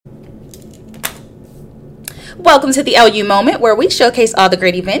Welcome to the LU Moment, where we showcase all the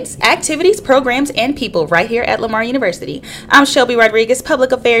great events, activities, programs, and people right here at Lamar University. I'm Shelby Rodriguez,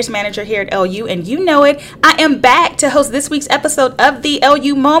 Public Affairs Manager here at LU, and you know it, I am back to host this week's episode of the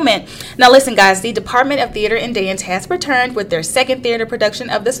LU Moment. Now listen guys, the Department of Theater and Dance has returned with their second theater production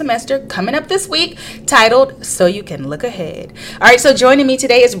of the semester coming up this week, titled So You Can Look Ahead. Alright, so joining me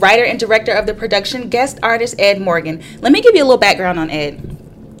today is writer and director of the production, guest artist Ed Morgan. Let me give you a little background on Ed.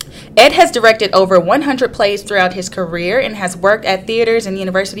 Ed has directed over 100 plays throughout his career and has worked at theaters and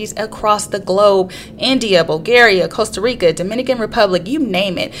universities across the globe: India, Bulgaria, Costa Rica, Dominican Republic, you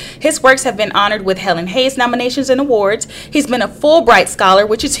name it. His works have been honored with Helen Hayes nominations and awards. He's been a Fulbright Scholar,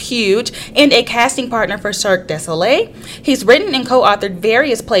 which is huge, and a casting partner for Cirque du Soleil. He's written and co-authored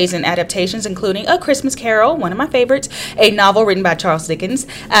various plays and adaptations, including A Christmas Carol, one of my favorites, a novel written by Charles Dickens,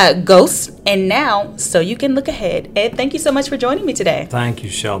 Ghosts, and now So You Can Look Ahead. Ed, thank you so much for joining me today. Thank you,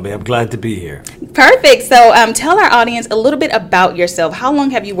 Shelby. I'm glad to be here. Perfect. So tell our audience a little bit about yourself. How long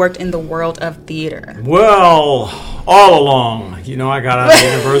have you worked in the world of theater? Well, all along. You know, I got out of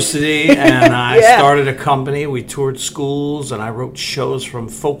university and I started a company. We toured schools and I wrote shows from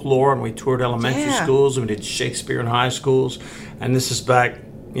folklore, and we toured elementary schools and we did Shakespeare in high schools. And this is back,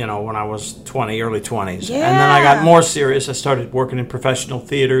 you know, when I was 20, early 20s. Yeah. And then I got more serious. I started working in professional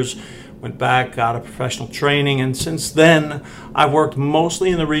theaters, went back, got a professional training, and since then I've worked mostly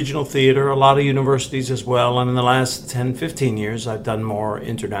in the regional theater, a lot of universities as well, and in the last 10, 15 years I've done more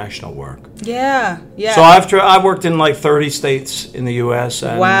international work. Yeah. So I've worked in like 30 states in the U.S.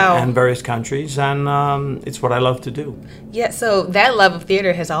 and various countries, and it's what I love to do. Yeah, so that love of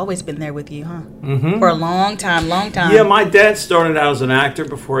theater has always been there with you, huh? Mm-hmm. For a long time. Yeah, my dad started out as an actor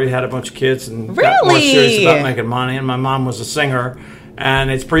before he had a bunch of kids and got more serious about making money, and my mom was a singer.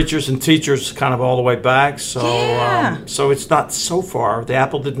 And it's preachers and teachers kind of all the way back, so so it's not so far. The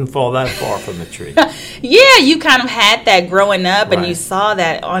apple didn't fall that far from the tree. Yeah, you kind of had that growing up, and you saw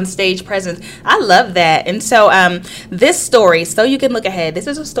that on stage presence. I love that. And so this story, So You Can Look Ahead, this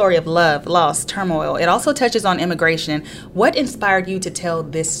is a story of love, loss, turmoil. It also touches on immigration. What inspired you to tell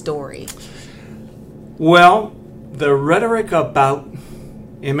this story? Well, the rhetoric about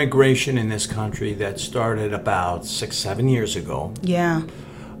immigration in this country that started about 6-7 years ago,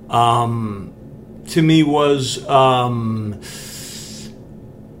 to me was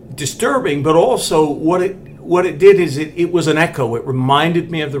disturbing, but also what it did is it was an echo. It reminded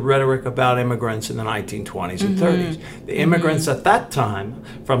me of the rhetoric about immigrants in the 1920s and 30s. The immigrants at that time,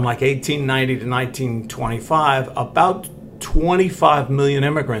 from like 1890 to 1925, about 25 million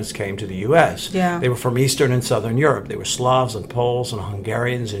immigrants came to the U.S. Yeah. They were from Eastern and Southern Europe. They were Slavs and Poles and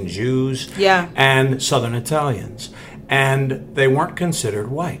Hungarians and Jews and Southern Italians. And they weren't considered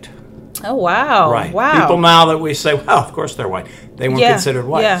white. Oh, wow. Right. Wow. People now that we say, well, of course they're white. They weren't considered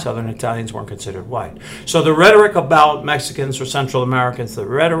white. Yeah. Southern Italians weren't considered white. So the rhetoric about Mexicans or Central Americans, the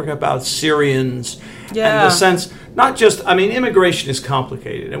rhetoric about Syrians, and the sense, not just, I mean, immigration is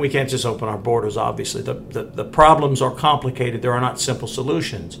complicated, and we can't just open our borders, obviously. The problems are complicated. There are not simple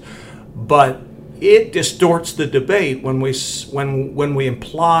solutions. But it distorts the debate when we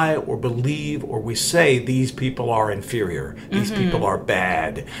imply or believe or we say these people are inferior, these people are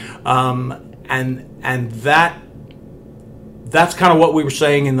bad, and that's kind of what we were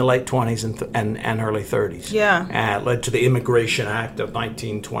saying in the late 20s and early 30s. Yeah. It led to the Immigration Act of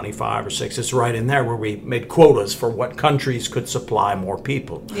 1925 or 6. It's right in there where we made quotas for what countries could supply more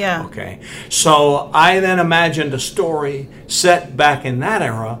people. Yeah. Okay. So I then imagined a story set back in that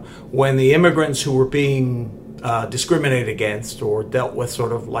era when the immigrants who were being discriminated against or dealt with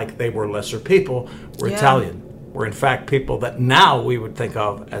sort of like they were lesser people were Italian, were in fact people that now we would think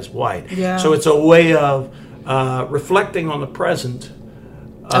of as white. Yeah. So it's a way of reflecting on the present,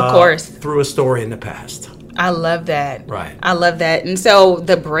 of course, through a story in the past. I love that. Right. I love that. And so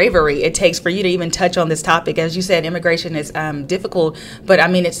the bravery it takes for you to even touch on this topic, as you said, immigration is difficult, but I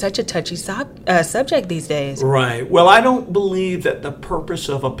mean, it's such a touchy subject these days. Right. Well, I don't believe that the purpose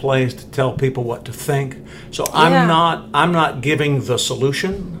of a play is to tell people what to think. So I'm not giving the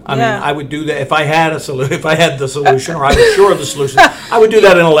solution. I mean, I would do that if I had the solution, or I was sure of the solution. I would do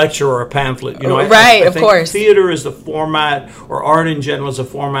that in a lecture or a pamphlet. You know, I think of course. Theater is the format, or art in general is a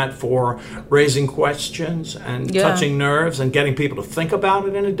format for raising questions and touching nerves and getting people to think about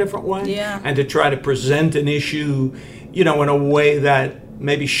it in a different way, and to try to present an issue, you know, in a way that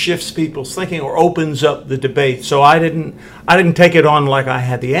maybe shifts people's thinking or opens up the debate. So I didn't take it on like I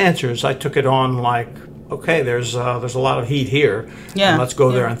had the answers. I took it on like, okay, there's a lot of heat here, and let's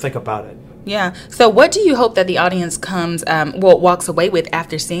go there and think about it. Yeah. So what do you hope that the audience walks away with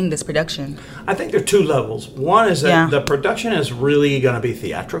after seeing this production? I think there are two levels. One is that the production is really going to be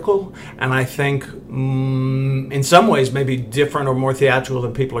theatrical, and I think in some ways maybe different or more theatrical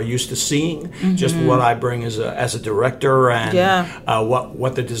than people are used to seeing. Just what I bring as a director and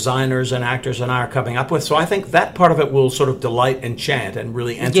what the designers and actors and I are coming up with. So I think that part of it will sort of delight, enchant, and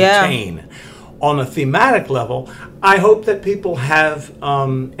really entertain. Yeah. On a thematic level, I hope that people have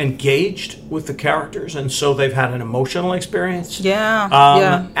engaged with the characters, and so they've had an emotional experience.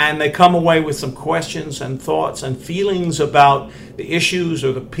 And they come away with some questions and thoughts and feelings about the issues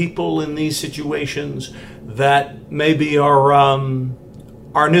or the people in these situations that maybe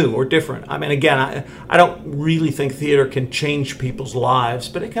are new or different. I mean, again, I don't really think theater can change people's lives,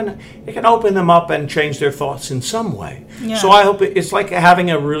 but it can open them up and change their thoughts in some way. Yeah. So I hope it's like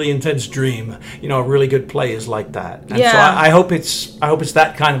having a really intense dream. You know, a really good play is like that. And so I hope it's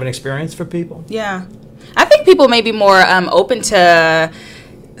that kind of an experience for people. Yeah, I think people may be more open to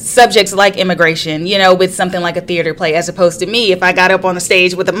subjects like immigration, you know, with something like a theater play, as opposed to me if I got up on the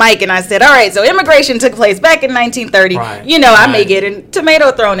stage with a mic and I said, all right, so immigration took place back in 1930, I may get a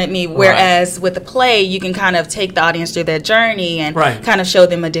tomato thrown at me, whereas with a play you can kind of take the audience through their journey and kind of show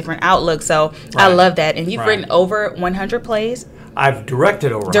them a different outlook. So I love that. And you've written over 100 plays. I've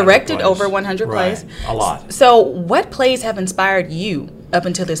directed over 100 plays. A lot. So what plays have inspired you up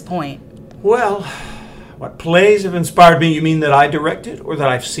until this point? Well, what plays have inspired me? You mean that I directed or that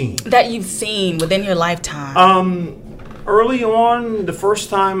I've seen? That you've seen within your lifetime. Early on, the first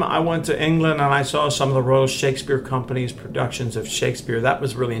time I went to England and I saw some of the Royal Shakespeare Company's productions of Shakespeare, that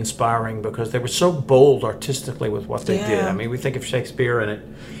was really inspiring because they were so bold artistically with what they did. I mean, we think of Shakespeare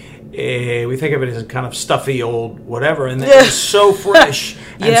and we think of it as a kind of stuffy old whatever, and it was so fresh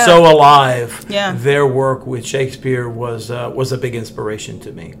and so alive. Their work with Shakespeare was a big inspiration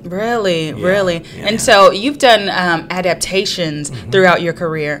to me. Really. And so you've done adaptations throughout your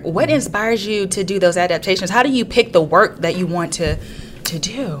career. What inspires you to do those adaptations? How do you pick the work that you want to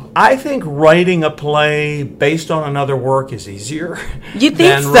do? I think writing a play based on another work is easier. You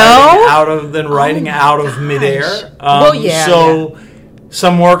think so? Writing out of midair.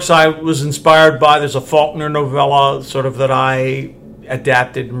 Some works I was inspired by. There's a Faulkner novella sort of that I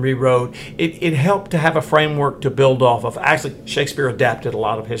adapted and rewrote. It helped to have a framework to build off of. Actually, Shakespeare adapted a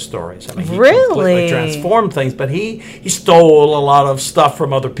lot of his stories. I mean, he completely transformed things, but he stole a lot of stuff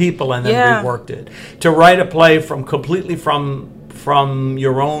from other people and then reworked it. To write a play completely from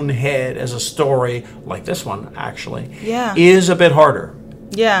your own head as a story, like this one actually, is a bit harder.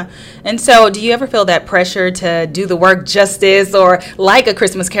 Yeah. And so do you ever feel that pressure to do the work justice, or like A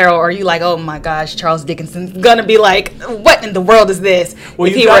Christmas Carol, or are you like, oh my gosh, Charles Dickenson's gonna be like, what in the world is this? Well,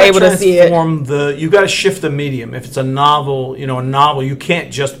 if he were able to see it. You got to shift the medium. If it's a novel, you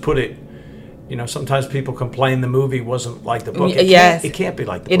can't just put it. You know, sometimes people complain the movie wasn't like the book. It can't be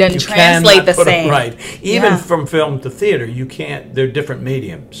like the book. It doesn't translate the same. Even from film to theater, you can't. They're different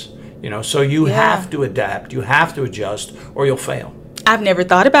mediums. You know, so you have to adapt. You have to adjust, or you'll fail. I've never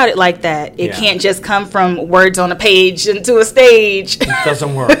thought about it like that. It can't just come from words on a page into a stage. It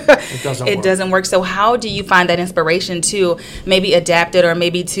doesn't work. It doesn't work. So how do you find that inspiration to maybe adapt it, or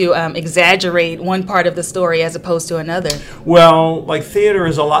maybe to exaggerate one part of the story as opposed to another? Well, like theater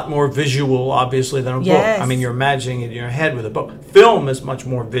is a lot more visual, obviously, than a book. I mean, you're imagining it in your head with a book. Film is much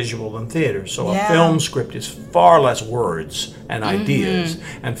more visual than theater. So a film script is far less words and ideas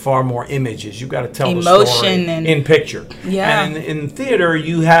and far more images. You've got to tell the story in picture. And in theater,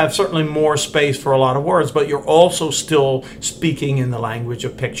 you have certainly more space for a lot of words, but you're also still speaking in the language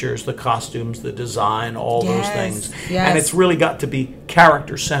of pictures, the costumes, the design, all those things. And it's really got to be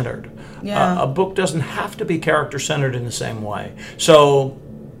character-centered. A book doesn't have to be character-centered in the same way. So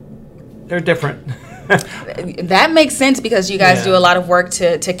they're different. That makes sense because you guys do a lot of work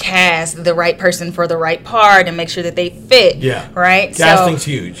to cast the right person for the right part and make sure that they fit. Right? Casting's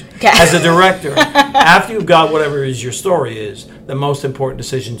huge. As a director, after you've got whatever is your story is, the most important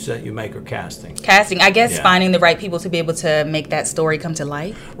decisions that you make are casting. I guess finding the right people to be able to make that story come to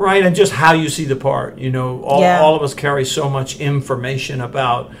life. Right, and just how you see the part. You know, all of us carry so much information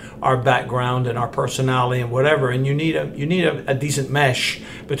about our background and our personality and whatever, and you need a decent mesh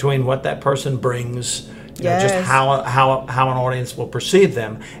between what that person brings, just how an audience will perceive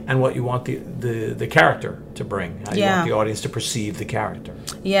them, and what you want the character to bring, how you want the audience to perceive the character.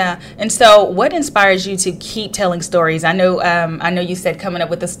 And so what inspires you to keep telling stories? I know you said coming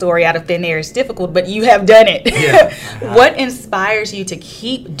up with a story out of thin air is difficult, but you have done it. What inspires you to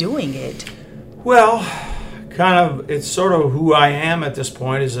keep doing it? Well, it's sort of who I am at this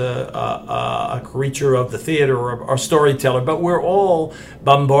point, as a creature of the theater or a storyteller. But we're all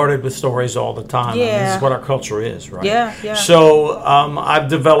bombarded with stories all the time. Yeah. And this is what our culture is, right? Yeah. So I've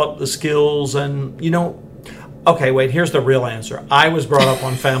developed the skills, and okay, wait, here's the real answer. I was brought up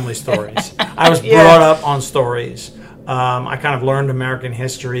on family stories. I was brought up on stories. I kind of learned American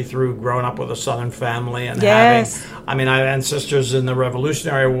history through growing up with a Southern family and I had ancestors in the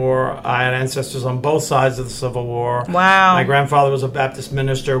Revolutionary War. I had ancestors on both sides of the Civil War. Wow. My grandfather was a Baptist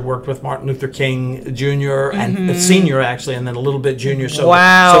minister, worked with Martin Luther King Jr. and Senior, actually, and then a little bit Junior. So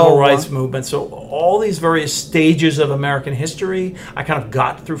the Civil Rights Movement. So all these various stages of American history, I kind of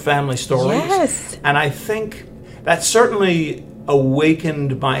got through family stories. Yes. And I think that certainly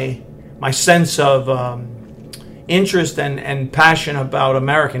awakened my sense of interest and passion about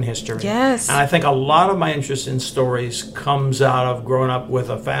American history. Yes. And I think a lot of my interest in stories comes out of growing up with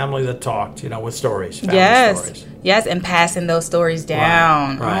a family that talked, with stories. Stories. Yes, and passing those stories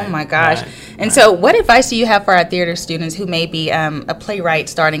down. Right. Oh my gosh. Right. And so what advice do you have for our theater students who may be a playwright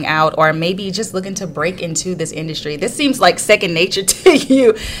starting out, or maybe just looking to break into this industry? This seems like second nature to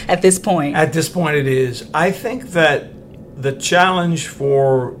you at this point. At this point it is. I think that the challenge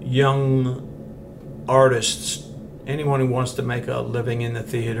for young artists, anyone who wants to make a living in the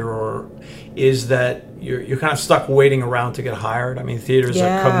theater, is that you're kind of stuck waiting around to get hired. I mean, theater is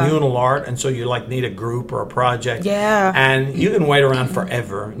a communal art, and so you need a group or a project. Yeah. And you can wait around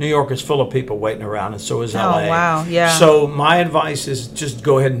forever. New York is full of people waiting around, and so is LA. Oh, wow. Yeah. So my advice is just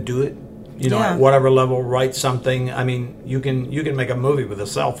go ahead and do it. At whatever level, write something. I mean, you can make a movie with a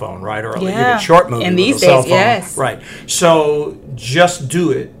cell phone, right? Or you can short movie with a cell phone. Yes. Right. So just do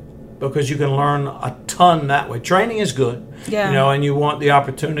it, because you can learn a ton that way. Training is good, and you want the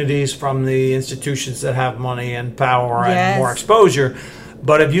opportunities from the institutions that have money and power and more exposure.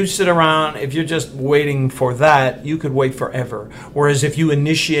 But if you sit around, if you're just waiting for that, you could wait forever. Whereas if you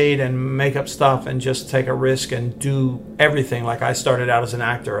initiate and make up stuff and just take a risk and do everything, like I started out as an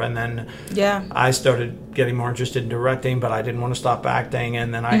actor, and then I started getting more interested in directing, but I didn't want to stop acting,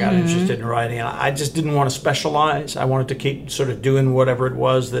 and then I got interested in writing. And I just didn't want to specialize. I wanted to keep sort of doing whatever it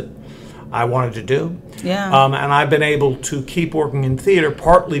was that I wanted to do. Yeah. And I've been able to keep working in theater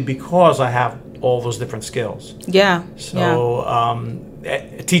partly because I have all those different skills. Yeah. So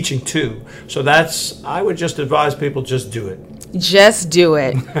teaching too. So I would just advise people, just do it. Just do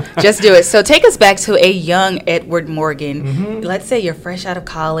it. Just do it. So take us back to a young Edward Morgan. Let's say you're fresh out of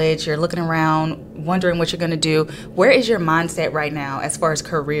college, you're looking around, wondering what you're going to do. Where is your mindset right now as far as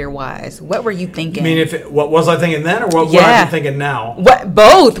career-wise? What were you thinking? I mean, what was I thinking then, or what would I be thinking now?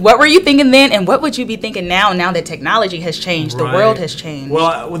 Both. What were you thinking then, and what would you be thinking now that technology has changed, the world has changed?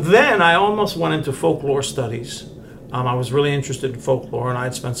 Well, then I almost went into folklore studies. I was really interested in folklore, and I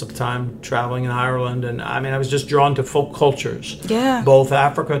had spent some time traveling in Ireland, and I was just drawn to folk cultures. Yeah. Both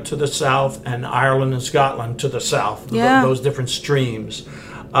Africa to the south and Ireland and Scotland to the south. Yeah. Those different streams.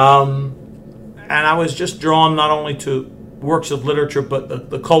 And I was just drawn not only to works of literature, but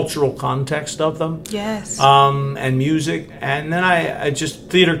the cultural context of them. Yes. And music. And then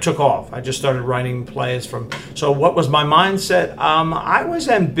theater took off. I just started writing plays so what was my mindset? I was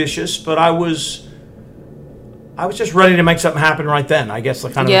ambitious, but I was just ready to make something happen right then. I guess the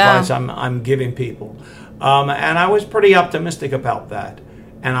kind of advice I'm giving people. And I was pretty optimistic about that,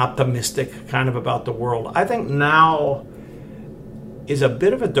 and optimistic kind of about the world. I think now is a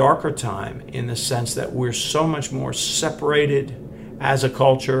bit of a darker time in the sense that we're so much more separated as a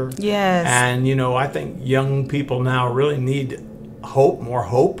culture. Yes. And, I think young people now really need more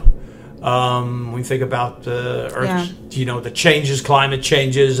hope. We think about the Earth, the changes, climate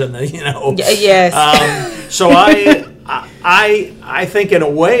changes, and Yes. So I think in a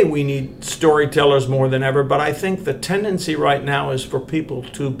way we need storytellers more than ever, but I think the tendency right now is for people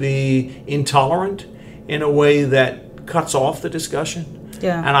to be intolerant in a way that cuts off the discussion.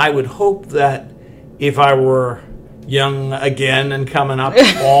 Yeah. And I would hope that if I were young again and coming up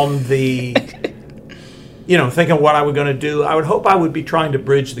on the, thinking what I was going to do, I would hope I would be trying to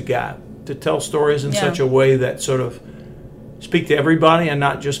bridge the gap, to tell stories in such a way that sort of speak to everybody and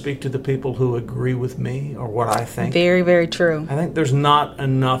not just speak to the people who agree with me or what I think. Very, very true. I think there's not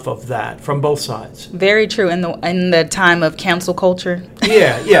enough of that from both sides. Very true. In the time of cancel culture.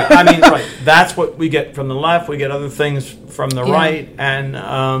 Yeah. Right. That's what we get from the left. We get other things from the right, and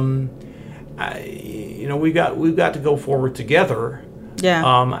we've got to go forward together.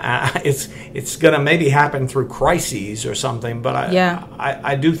 Yeah. It's going to maybe happen through crises or something, but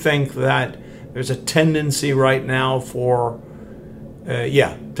I do think that there's a tendency right now for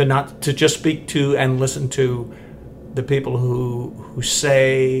to just speak to and listen to the people who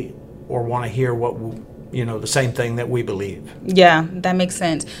say or want to hear what the same thing that we believe. Yeah, that makes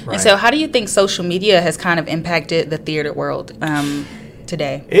sense. Right. And so how do you think social media has kind of impacted the theater world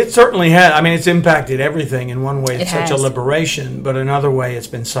today? It certainly has. I mean, it's impacted everything. In one way, it's It such a has. liberation, but another way, it's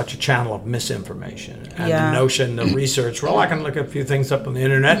been such a channel of misinformation. And Yeah. the notion, the research, well, I can look at a few things up on the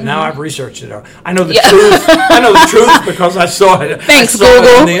internet, now I've researched it. I know the Yeah. truth. I know the truth because I saw it. Thanks, I saw it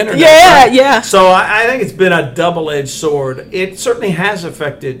Google. on the internet. Yeah, right? yeah. So I think it's been a double-edged sword. It certainly has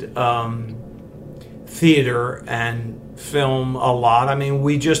affected theater and film a lot. I mean,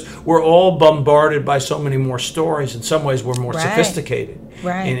 we're all bombarded by so many more stories. In some ways, we're more Right. sophisticated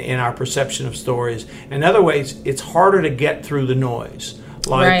Right. in our perception of stories. In other ways, it's harder to get through the noise.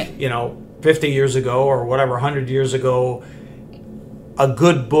 Like, Right. 50 years ago or whatever, 100 years ago, a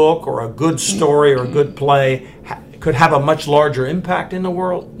good book or a good story or a good play could have a much larger impact in the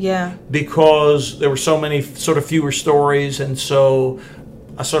world Yeah. because there were so many sort of fewer stories, and so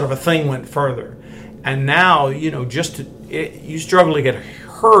a sort of a thing went further. And now, you struggle to get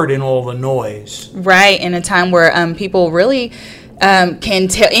heard in all the noise. Right, in a time where people really can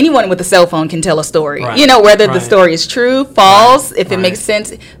tell, anyone with a cell phone can tell a story. Right. Whether the Right. story is true, false, if it Right. makes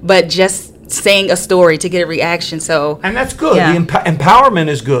sense, but just saying a story to get a reaction. So, And that's good. Yeah. The empowerment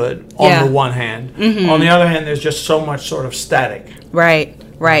is good on Yeah. the one hand. On the other hand, there's just so much sort of static.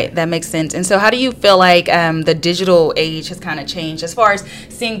 right, that makes sense. And so, how do you feel like the digital age has kind of changed as far as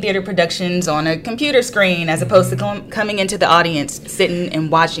seeing theater productions on a computer screen as opposed to coming into the audience, sitting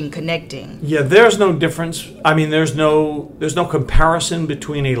and watching, connecting? Yeah, there's no difference. I mean, there's no comparison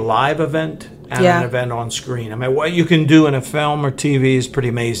between a live event and Yeah. an event on screen. I mean, what you can do in a film or TV is pretty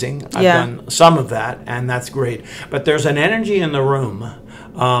amazing. I've Yeah. done some of that, and that's great. But there's an energy in the room.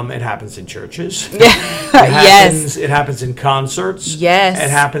 It happens in churches. Yes. It happens in concerts. Yes. It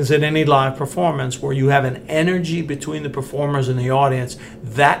happens in any live performance where you have an energy between the performers and the audience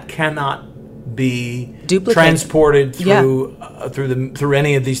that cannot be Duplicated. transported Yeah. through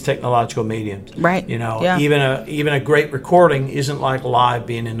any of these technological mediums. Right. Yeah. Even a great recording isn't like live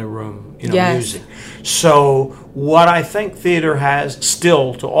being in the room, Yes. music. So what I think theater has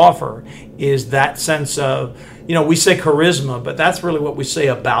still to offer is that sense of, we say charisma, but that's really what we say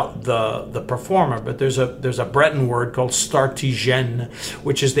about the performer. But there's a Breton word called startigen,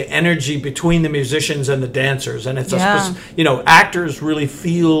 which is the energy between the musicians and the dancers, and it's actors really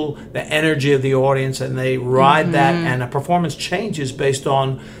feel the energy of the audience, and they ride that, and a performance changes based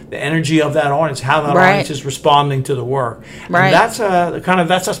on the energy of that audience, how that audience is responding to the work. Right. And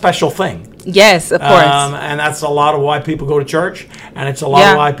that's a special thing. Yes, of course. And that's a lot of why people go to church, and it's a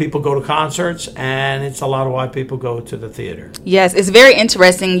lot of why people go to concerts, and it's a lot of why people go to the theater. Yes, it's very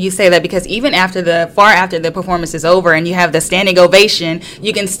interesting you say that, because even far after the performance is over and you have the standing ovation,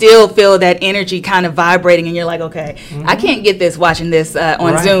 you can still feel that energy kind of vibrating, and you're like, okay, I can't get this watching this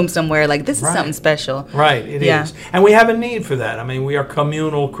on Zoom somewhere. Like, this is something special. Right, it is. And we have a need for that. I mean, we are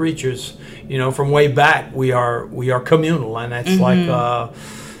communal creatures. From way back, we are communal, and that's like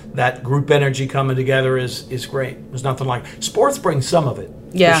that group energy coming together is great. There's nothing like sports brings some of it.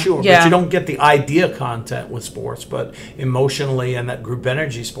 Yeah, for sure. yeah. But you don't get the idea content with sports, but emotionally and that group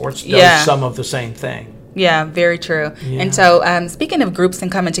energy, sports does some of the same thing. Yeah, very true. Yeah. And so, speaking of groups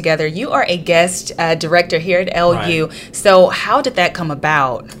and coming together, you are a guest director here at LU. Right. So, how did that come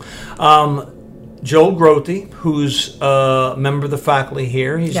about? Joel Grothe, who's a member of the faculty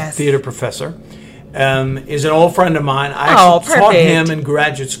here, he's a theater professor, is an old friend of mine. I actually taught him in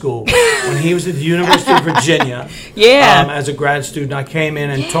graduate school when he was at the University of Virginia. As a grad student, I came in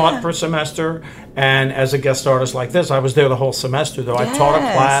and taught for a semester, and as a guest artist like this, I was there the whole semester, though. I taught a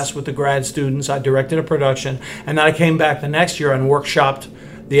class with the grad students, I directed a production, and then I came back the next year and workshopped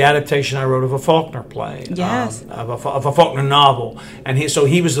the adaptation I wrote of a Faulkner play, of a Faulkner novel, and he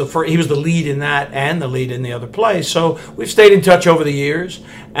was the lead in that and the lead in the other play. So we've stayed in touch over the years,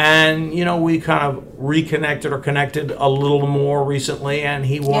 and we kind of reconnected or connected a little more recently. And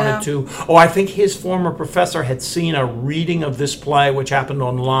he wanted to. I think his former professor had seen a reading of this play, which happened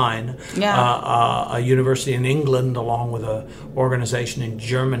online, a university in England, along with an organization in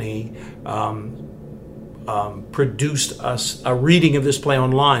Germany. Produced us a reading of this play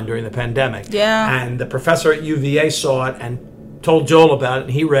online during the pandemic. And the professor at UVA saw it and told Joel about it,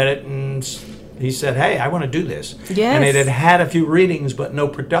 and he read it, and he said, hey, I want to do this. And it had had a few readings, but no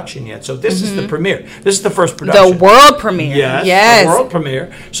production yet. So this is the premiere. This is the first production. The world premiere. Yes, the world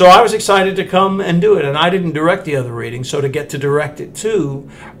premiere. So I was excited to come and do it, and I didn't direct the other reading, so to get to direct it too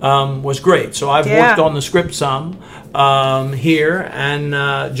was great. So I've worked on the script some here,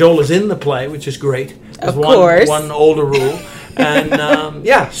 and Joel is in the play, which is great. Of course. One older rule.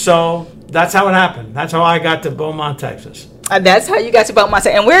 And so that's how it happened. That's how I got to Beaumont, Texas. That's how you got to Beaumont.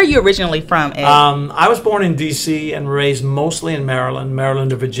 And where are you originally from, Ed? I was born in D.C. and raised mostly in Maryland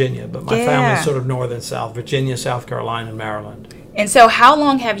to Virginia. But my family's sort of north and south, Virginia, South Carolina, and Maryland. And so how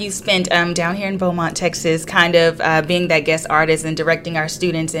long have you spent down here in Beaumont, Texas, kind of being that guest artist and directing our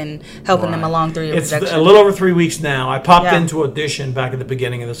students and helping them along through your production? It's a little over 3 weeks now. I popped into audition back at the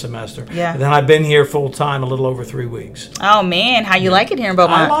beginning of the semester. Yeah. And then I've been here full time a little over 3 weeks. Oh, man. How you like it here in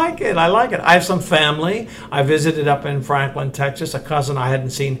Beaumont? I like it. I have some family. I visited up in Franklin, Texas, a cousin I hadn't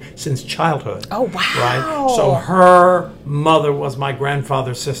seen since childhood. Oh, wow. Right? So her mother was my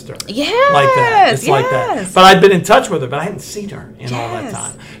grandfather's sister. Yes. Like that. It's like that. But I'd been in touch with her, but I hadn't seen her in all that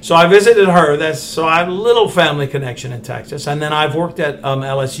time. So I visited her. So I have a little family connection in Texas. And then I've worked at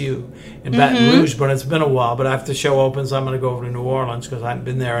LSU in Baton Rouge, but it's been a while. But after the show opens, I'm going to go over to New Orleans because I haven't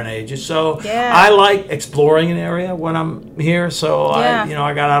been there in ages. So I like exploring an area when I'm here. So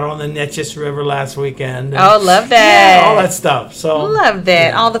I got out on the Neches River last weekend. And, love that. Yeah, all that stuff. So love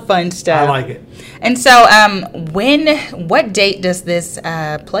that. All the fun stuff. I like it. And so, what date does this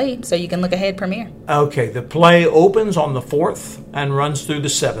play, so you can look ahead, premiere? Okay, the play opens on the 4th and runs through the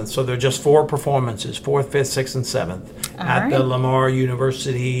 7th. So there are just 4 performances, 4th, 5th, 6th, and 7th at the Lamar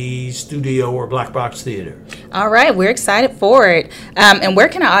University Studio or Black Box Theater. All right, we're excited for it. And where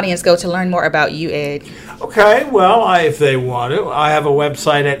can our audience go to learn more about you, Ed? Okay, well, if they want to, I have a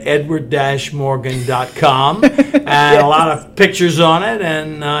website at edward-morgan.com and a lot of pictures on it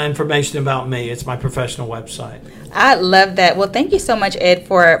and information about me. It's my professional website. I love that. Well, thank you so much, Ed,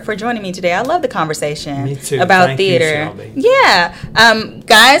 for joining me today. I love the conversation me too. About thank theater. You, Shelby. Yeah.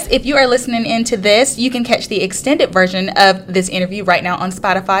 Guys, if you are listening into this, you can catch the extended version of this interview right now on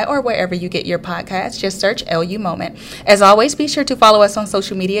Spotify or wherever you get your podcasts. Just search LU Moment. As always, be sure to follow us on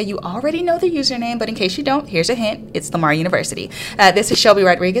social media. You already know the username, but in case you don't, here's a hint. It's Lamar University. This is Shelby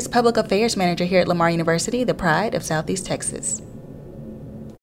Rodriguez, Public Affairs Manager here at Lamar University, the pride of Southeast Texas.